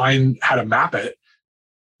kind of find how to map it,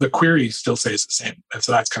 the query still stays the same. And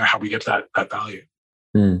so that's kind of how we get that value.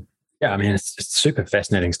 Yeah, I mean, it's super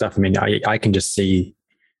fascinating stuff. I mean, I can just see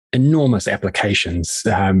enormous applications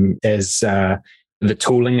as the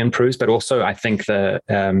tooling improves, but also I think the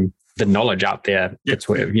knowledge out there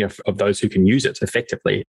of those who can use it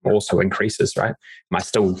effectively also increases, right?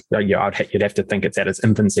 You'd have to think it's at its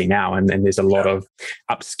infancy now, and then there's a lot of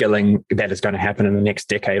upskilling that is going to happen in the next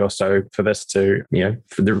decade or so for this to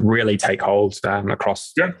really take hold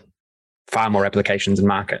across far more applications and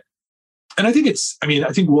market. And I think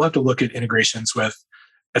I think we'll have to look at integrations with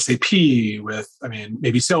SAP, with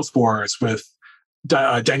maybe Salesforce, with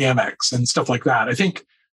Dynamics and stuff like that. I think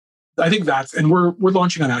that's, and we're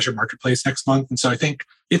launching on Azure Marketplace next month. And so I think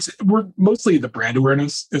we're mostly the brand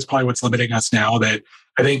awareness is probably what's limiting us now, that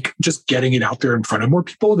I think just getting it out there in front of more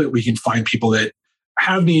people, that we can find people that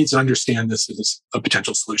have needs and understand this is a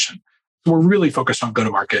potential solution. So we're really focused on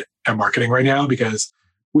go-to-market and marketing right now, because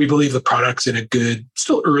we believe the product's in a good,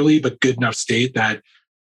 still early, but good enough state that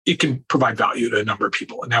it can provide value to a number of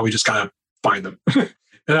people. And now we just got to find them. And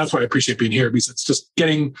that's why I appreciate being here, because it's just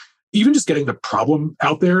getting the problem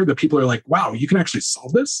out there that people are like, wow, you can actually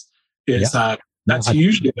solve this. That's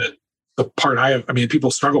usually the part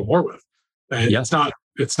people struggle more with. And it's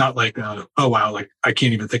not like, oh, wow, like I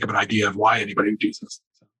can't even think of an idea of why anybody would use this.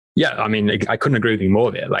 Yeah, I mean, I couldn't agree with you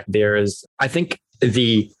more there. Like there is, I think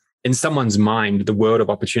in someone's mind, the world of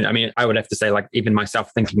opportunity, I mean, I would have to say, like even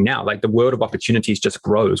myself thinking now, like the world of opportunities just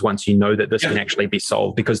grows once you know that this can actually be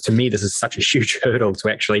solved. Because to me, this is such a huge hurdle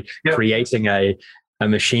to actually creating a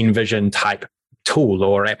machine vision type tool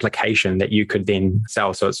or application that you could then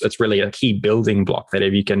sell. So it's really a key building block that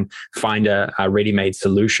if you can find a ready-made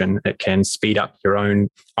solution, it can speed up your own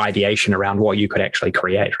ideation around what you could actually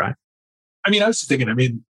create, right? I mean, I was just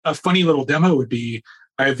thinking, a funny little demo would be,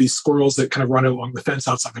 I have these squirrels that kind of run along the fence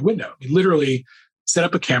outside my window. I mean, literally set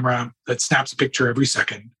up a camera that snaps a picture every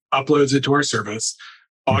second, uploads it to our service,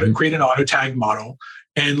 create an auto tag model,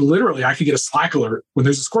 and literally I could get a Slack alert when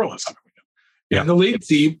there's a squirrel outside my window. Yeah. And the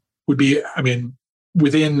latency would be,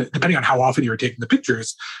 within, depending on how often you were taking the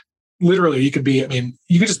pictures, literally you could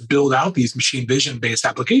just build out these machine vision based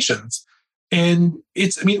applications. And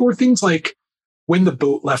or things like when the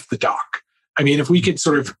boat left the dock. If we could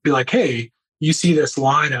sort of be like, hey, you see this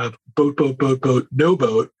line of boat, no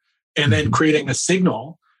boat, and then creating a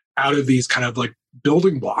signal out of these kind of like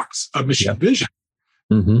building blocks of machine vision.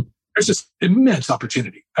 There's just immense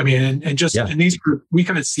opportunity. And these we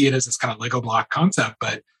kind of see it as this kind of Lego block concept,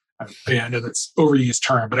 but I know that's overused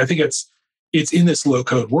term, but I think it's in this low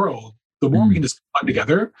code world. The more we can just plug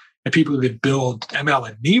together and people who could build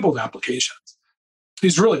ML enabled applications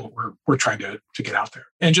is really what we're trying to get out there.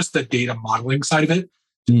 And just the data modeling side of it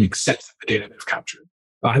to make sense of the data they've captured.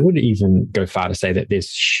 I would even go far to say that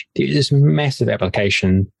there's this massive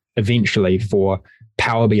application eventually for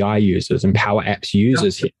Power BI users and Power Apps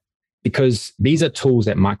users here, because these are tools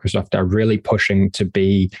that Microsoft are really pushing to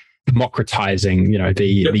be democratizing,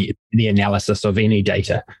 the analysis of any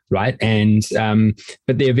data, right? And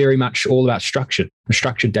but they're very much all about structured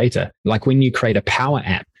data. Like when you create a Power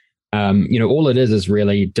App, all it is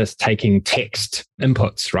really just taking text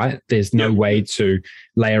inputs, right? There's no way to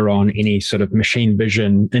layer on any sort of machine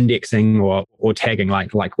vision indexing or tagging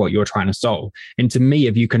like what you're trying to solve. And to me,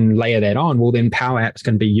 if you can layer that on, well, then Power Apps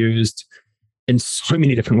can be used in so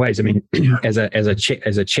many different ways. As a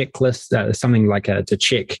checklist, something like to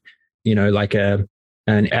check, like an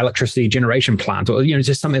electricity generation plant, or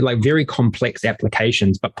just something like very complex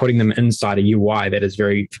applications, but putting them inside a UI that is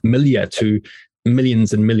very familiar to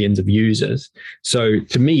millions and millions of users. So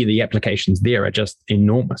to me, the applications there are just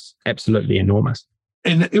enormous, absolutely enormous.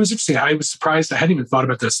 And it was interesting. I was surprised. I hadn't even thought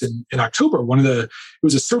about this in October. It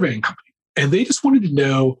was a surveying company, and they just wanted to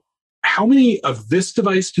know how many of this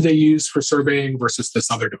device do they use for surveying versus this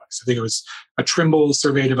other device. I think it was a Trimble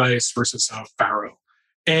survey device versus a Faro.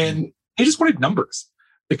 And they just wanted numbers.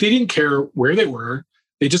 Like they didn't care where they were.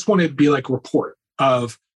 They just wanted to be like a report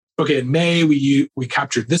of, okay, in May, we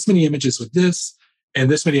captured this many images with this and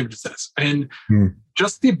this many images this. And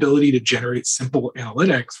just the ability to generate simple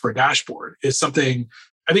analytics for a dashboard is something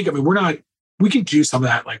I think, we can do some of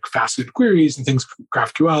that like faceted queries and things from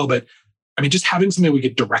GraphQL, but just having something we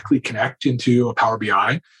could directly connect into a Power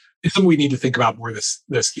BI is something we need to think about more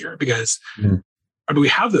this year, because we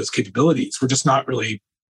have those capabilities. We're just not really,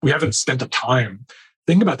 we haven't spent the time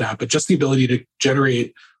thinking about that, but just the ability to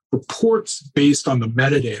generate reports based on the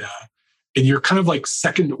metadata, and you're kind of like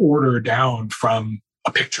second order down from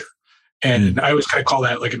a picture. And I always kind of call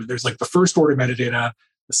that there's like the first order metadata,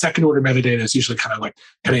 the second order metadata is usually kind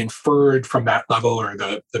of inferred from that level or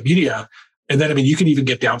the media. And then, you can even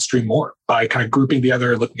get downstream more by kind of grouping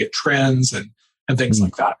together, looking at trends and things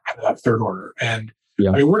like that, kind of that third order. And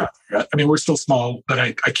we're not there yet. We're still small, but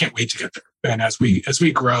I can't wait to get there. And as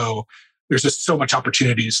we grow, there's just so much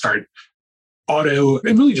opportunity to start auto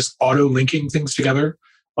linking things together.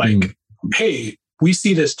 Like, hey, we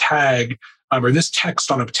see this tag or this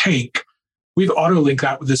text on a tank. We've auto linked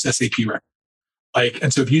that with this SAP record.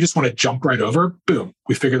 And so if you just want to jump right over, boom,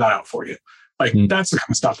 we figure that out for you. That's the kind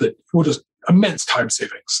of stuff that will just immense time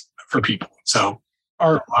savings for people. So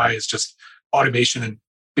ROI is just automation and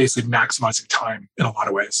basically maximizing time in a lot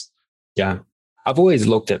of ways. Yeah. I've always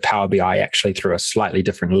looked at Power BI actually through a slightly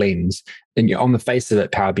different lens. And on the face of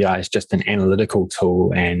it, Power BI is just an analytical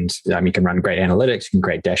tool, and you can run great analytics, you can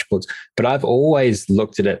create dashboards. But I've always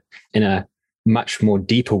looked at it in a much more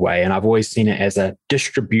deeper way. And I've always seen it as a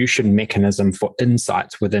distribution mechanism for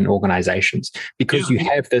insights within organizations, because you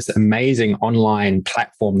have this amazing online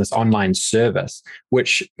platform, this online service,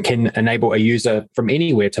 which can enable a user from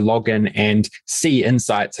anywhere to log in and see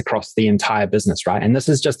insights across the entire business, right? And this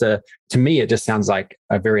is just to me, it just sounds like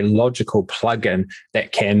a very logical plugin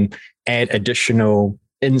that can add additional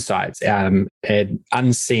insights, add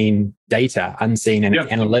unseen data, unseen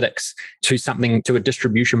analytics to a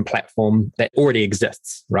distribution platform that already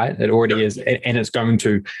exists, right? It already is, and it's going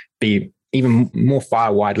to be even more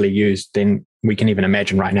far widely used than we can even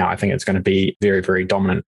imagine right now. I think it's going to be very, very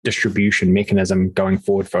dominant distribution mechanism going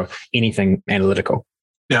forward for anything analytical.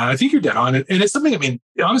 Yeah, I think you're dead on it. And it's something,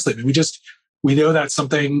 honestly, we know that's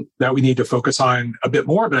something that we need to focus on a bit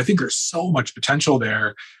more, but I think there's so much potential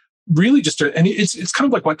there. Really and it's kind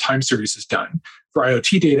of like what time series has done for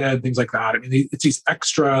IoT data and things like that. It's these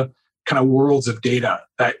extra kind of worlds of data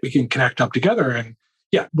that we can connect up together. And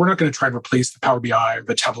we're not going to try and replace the Power BI or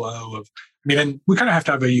the Tableau and we kind of have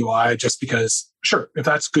to have a UI just because, sure, if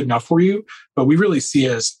that's good enough for you, but we really see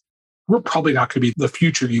as we're probably not going to be the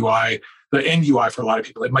future UI, the end UI for a lot of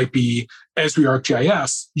people. It might be Esri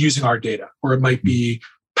ArcGIS using our data, or it might be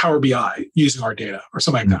Power BI using our data or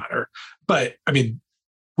something like that.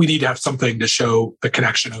 We need to have something to show the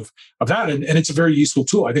connection of that. And it's a very useful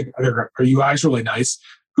tool. I think our UI is really nice.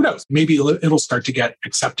 Who knows? Maybe it'll start to get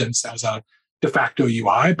acceptance as a de facto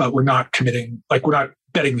UI, but we're not committing, we're not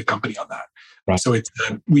betting the company on that. Right. So it's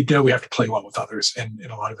we know we have to play well with others in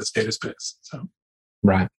a lot of this data space. So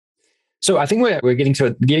right. So I think we're getting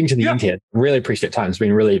to the end here. Really appreciate time. It's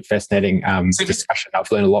been a really fascinating discussion.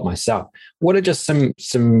 I've learned a lot myself. What are just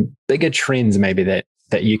some bigger trends maybe that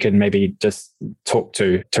you can maybe just talk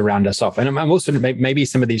to round us off? And I'm also maybe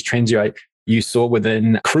some of these trends you saw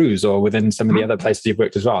within Cruise or within some of the other places you've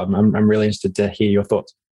worked as well. I'm really interested to hear your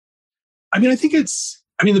thoughts. I think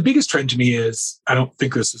the biggest trend to me is, I don't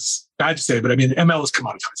think this is bad to say, but ML is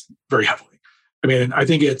commoditizing very heavily. I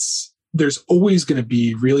think there's always going to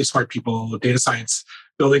be really smart people, data science,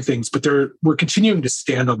 building things, but we're continuing to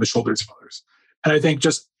stand on the shoulders of others. And I think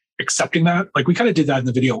just accepting that, we kind of did that in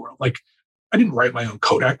the video world. I didn't write my own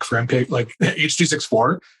codec for MPEG,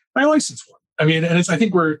 H.264. I licensed one.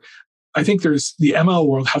 I think there's the ML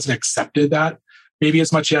world hasn't accepted that maybe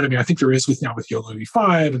as much yet. I think there is with YOLO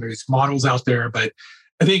V5 and there's models out there, but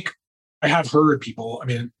I think I have heard people,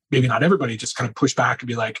 maybe not everybody, just kind of push back and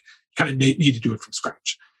be like, you kind of need to do it from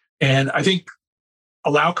scratch. And I think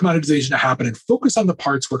allow commoditization to happen and focus on the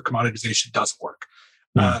parts where commoditization doesn't work.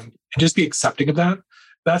 And just be accepting of that.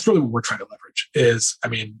 That's really what we're trying to leverage is,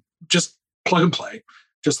 just plug and play,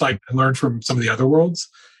 just and learn from some of the other worlds.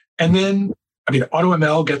 And then,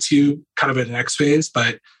 AutoML gets you kind of at an next phase,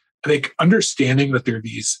 but I think understanding that there are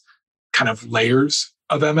these kind of layers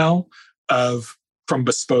of ML from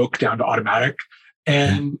bespoke down to automatic,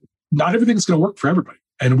 and not everything's going to work for everybody.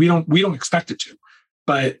 And we don't expect it to,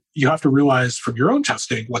 but you have to realize from your own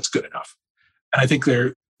testing what's good enough. And I think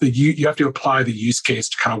you have to apply the use case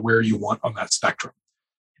to kind of where you want on that spectrum.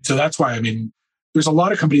 So that's why, there's a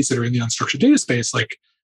lot of companies that are in the unstructured data space,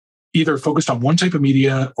 either focused on one type of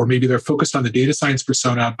media, or maybe they're focused on the data science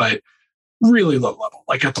persona, but really low level,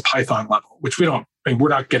 at the Python level, which we're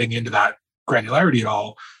not getting into that granularity at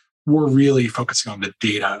all. We're really focusing on the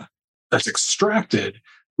data that's extracted.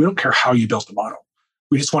 We don't care how you built the model.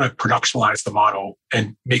 We just want to productionalize the model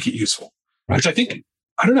and make it useful, which I think,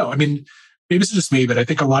 I don't know. Maybe it's just me, but I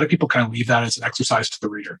think a lot of people kind of leave that as an exercise to the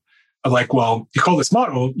reader of you call this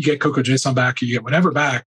model, you get CocoJSON back, you get whatever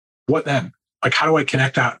back. What then? How do I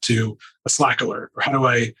connect that to a Slack alert? Or how do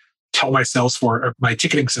I tell my Salesforce or my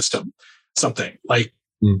ticketing system something?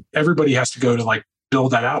 Everybody has to go to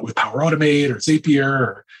build that out with Power Automate or Zapier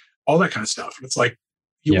or all that kind of stuff. And it's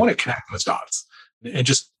you want to connect those dots and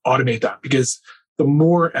just automate that, because the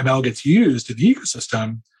more ML gets used in the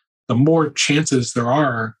ecosystem, the more chances there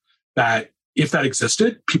are that if that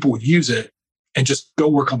existed, people would use it and just go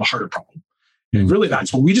work on the harder problem. And really,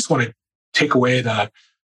 that's what we just want to take away the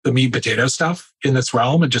meat and potato stuff in this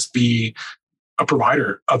realm and just be a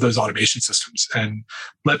provider of those automation systems and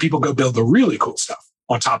let people go build the really cool stuff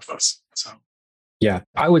on top of us. So, yeah,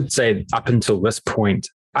 I would say up until this point,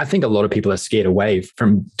 I think a lot of people are scared away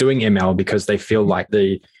from doing ML because they feel like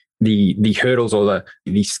the hurdles or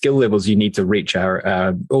the skill levels you need to reach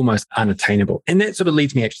are almost unattainable. And that sort of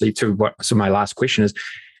leads me actually to my last question is,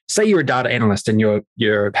 say you're a data analyst and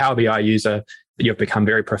you're a Power BI user, you've become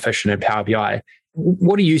very proficient in Power BI.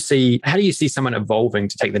 What do you see? How do you see someone evolving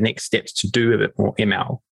to take the next steps to do a bit more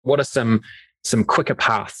ML? What are some quicker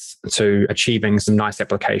paths to achieving some nice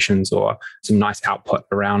applications or some nice output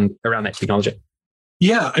around that technology?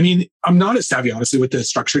 Yeah, I mean, I'm not as savvy, honestly, with the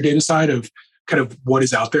structured data side of kind of what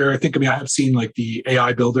is out there. I have seen like the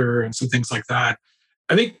AI builder and some things like that.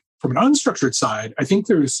 I think from an unstructured side, I think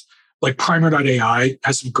there's like Primer.ai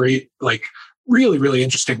has some great, like really, really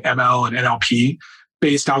interesting ML and NLP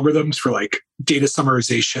based algorithms for like data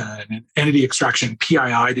summarization and entity extraction,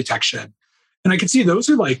 PII detection. And I can see those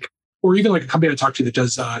are like, or even like a company I talked to that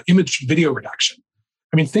does image video redaction.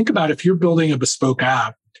 I mean, think about if you're building a bespoke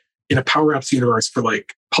app in a Power Apps universe for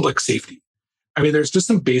like public safety. I mean, there's just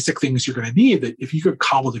some basic things you're going to need that if you could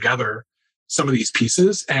cobble together some of these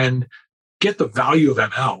pieces and get the value of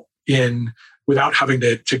ML in without having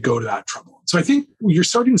to go to that trouble. So I think you're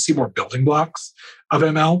starting to see more building blocks of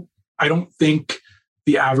ML. I don't think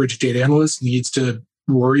the average data analyst needs to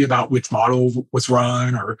worry about which model was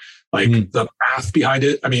run or like the math behind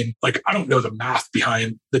it. I mean, like, I don't know the math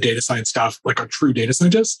behind the data science stuff, like a true data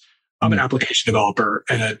scientist. I'm an application developer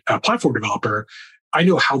and a platform developer. I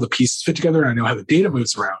know how the pieces fit together and I know how the data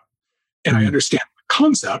moves around and I understand the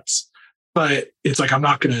concepts, but it's like, I'm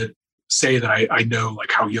not going to say that I know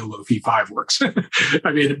like how YOLO V5 works.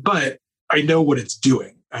 I mean, but I know what it's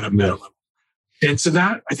doing at a meta level. And so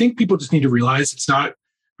that I think people just need to realize it's not, I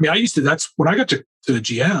mean, that's when I got to the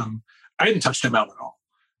GM, I hadn't touched ML at all.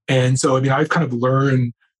 And so, I mean, I've kind of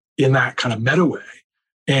learned in that kind of meta way.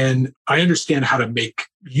 And I understand how to make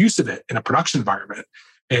use of it in a production environment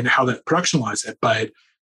and how to productionalize it, but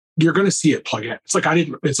you're going to see it plug in. It's like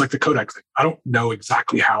it's like the codec thing. I don't know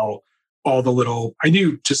exactly how all the little, I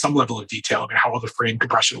knew to some level of detail, I mean, how all the frame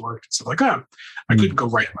compression worked and stuff like that. I couldn't go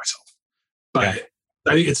write it myself. But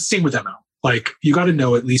I think it's the same with ML. Like, you got to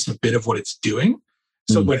know at least a bit of what it's doing.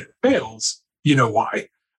 So when it fails, you know why.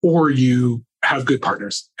 Or you have good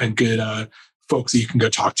partners and good folks that you can go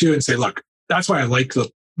talk to and say, look, that's why I like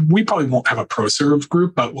we probably won't have a ProServe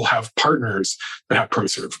group, but we'll have partners that have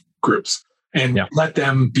ProServe groups and let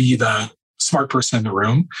them be the smart person in the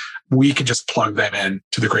room. We can just plug them in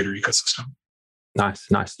to the greater ecosystem. Nice.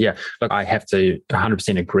 Yeah. Look, I have to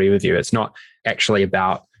 100% agree with you. It's not actually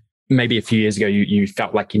about, maybe a few years ago, you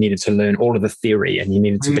felt like you needed to learn all of the theory and you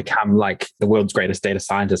needed to become like the world's greatest data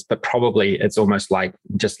scientist, but probably it's almost like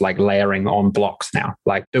just like layering on blocks now,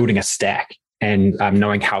 like building a stack and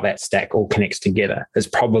knowing how that stack all connects together is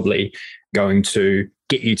probably going to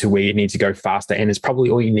get you to where you need to go faster. And it's probably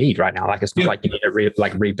all you need right now. Like, it's not like you need to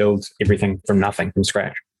rebuild everything from nothing, from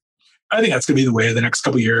scratch. I think that's going to be the way of the next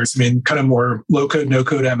couple of years. I mean, kind of more low code, no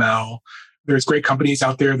code ML. There's great companies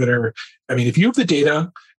out there that are, I mean, if you have the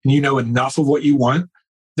data and you know enough of what you want,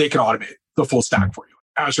 they can automate the full stack for you.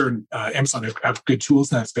 Azure and Amazon have good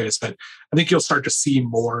tools in that space, but I think you'll start to see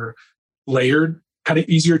more layered, kind of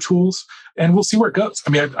easier tools, and we'll see where it goes. I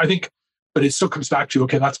mean, I think, but it still comes back to,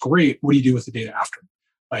 okay, that's great. What do you do with the data after?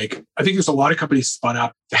 Like, I think there's a lot of companies spun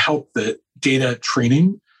up to help the data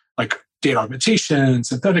training, like data augmentation,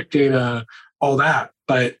 synthetic data, all that.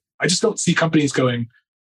 But I just don't see companies going,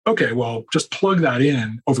 okay, well, just plug that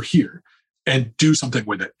in over here and do something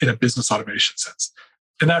with it in a business automation sense.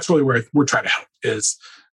 And that's really where we're trying to help, is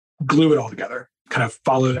glue it all together, kind of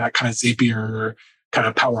follow that kind of Zapier kind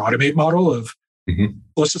of Power Automate model of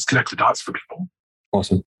let's just connect the dots for people.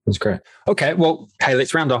 Awesome. That's great. Okay. Well, hey,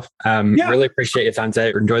 let's round off. Really appreciate your time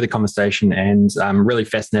today. Enjoy the conversation, and really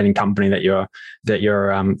fascinating company that you're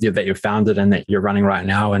founded and that you're running right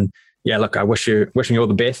now. And yeah, look, I wishing you all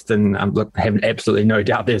the best. And look, I have absolutely no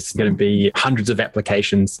doubt there's going to be hundreds of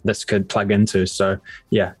applications this could plug into. So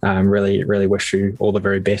yeah, really, really wish you all the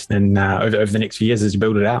very best. And over the next few years as you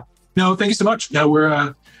build it out. No, thank you so much. No,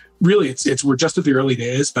 we're really, we're just at the early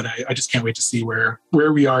days, but I just can't wait to see where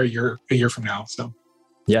we are a year from now. So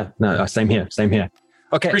yeah, no, same here.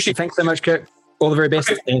 Okay. Thanks so much, Kirk. All the very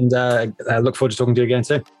best. Okay. And I look forward to talking to you again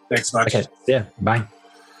soon. Thanks so much. Okay. Yeah. Bye.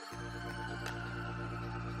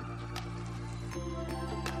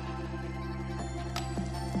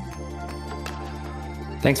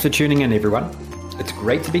 Thanks for tuning in, everyone. It's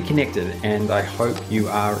great to be connected, and I hope you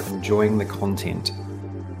are enjoying the content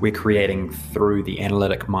we're creating through the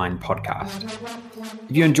Analytic Mind podcast.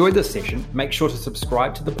 If you enjoyed this session, make sure to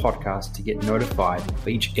subscribe to the podcast to get notified for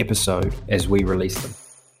each episode as we release them.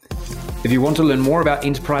 If you want to learn more about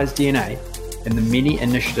Enterprise DNA and the many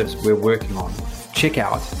initiatives we're working on, check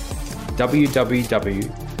out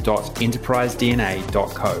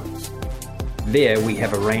www.enterprisedna.co. There we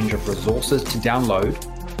have a range of resources to download,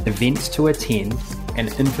 events to attend,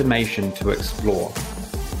 and information to explore.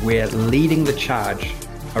 We're leading the charge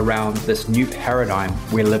around this new paradigm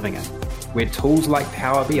we're living in, where tools like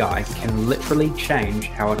Power BI can literally change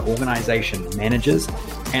how an organization manages,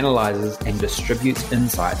 analyzes, and distributes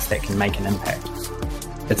insights that can make an impact.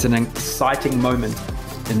 It's an exciting moment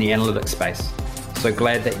in the analytics space. So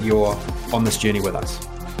glad that you're on this journey with us.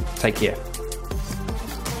 Take care.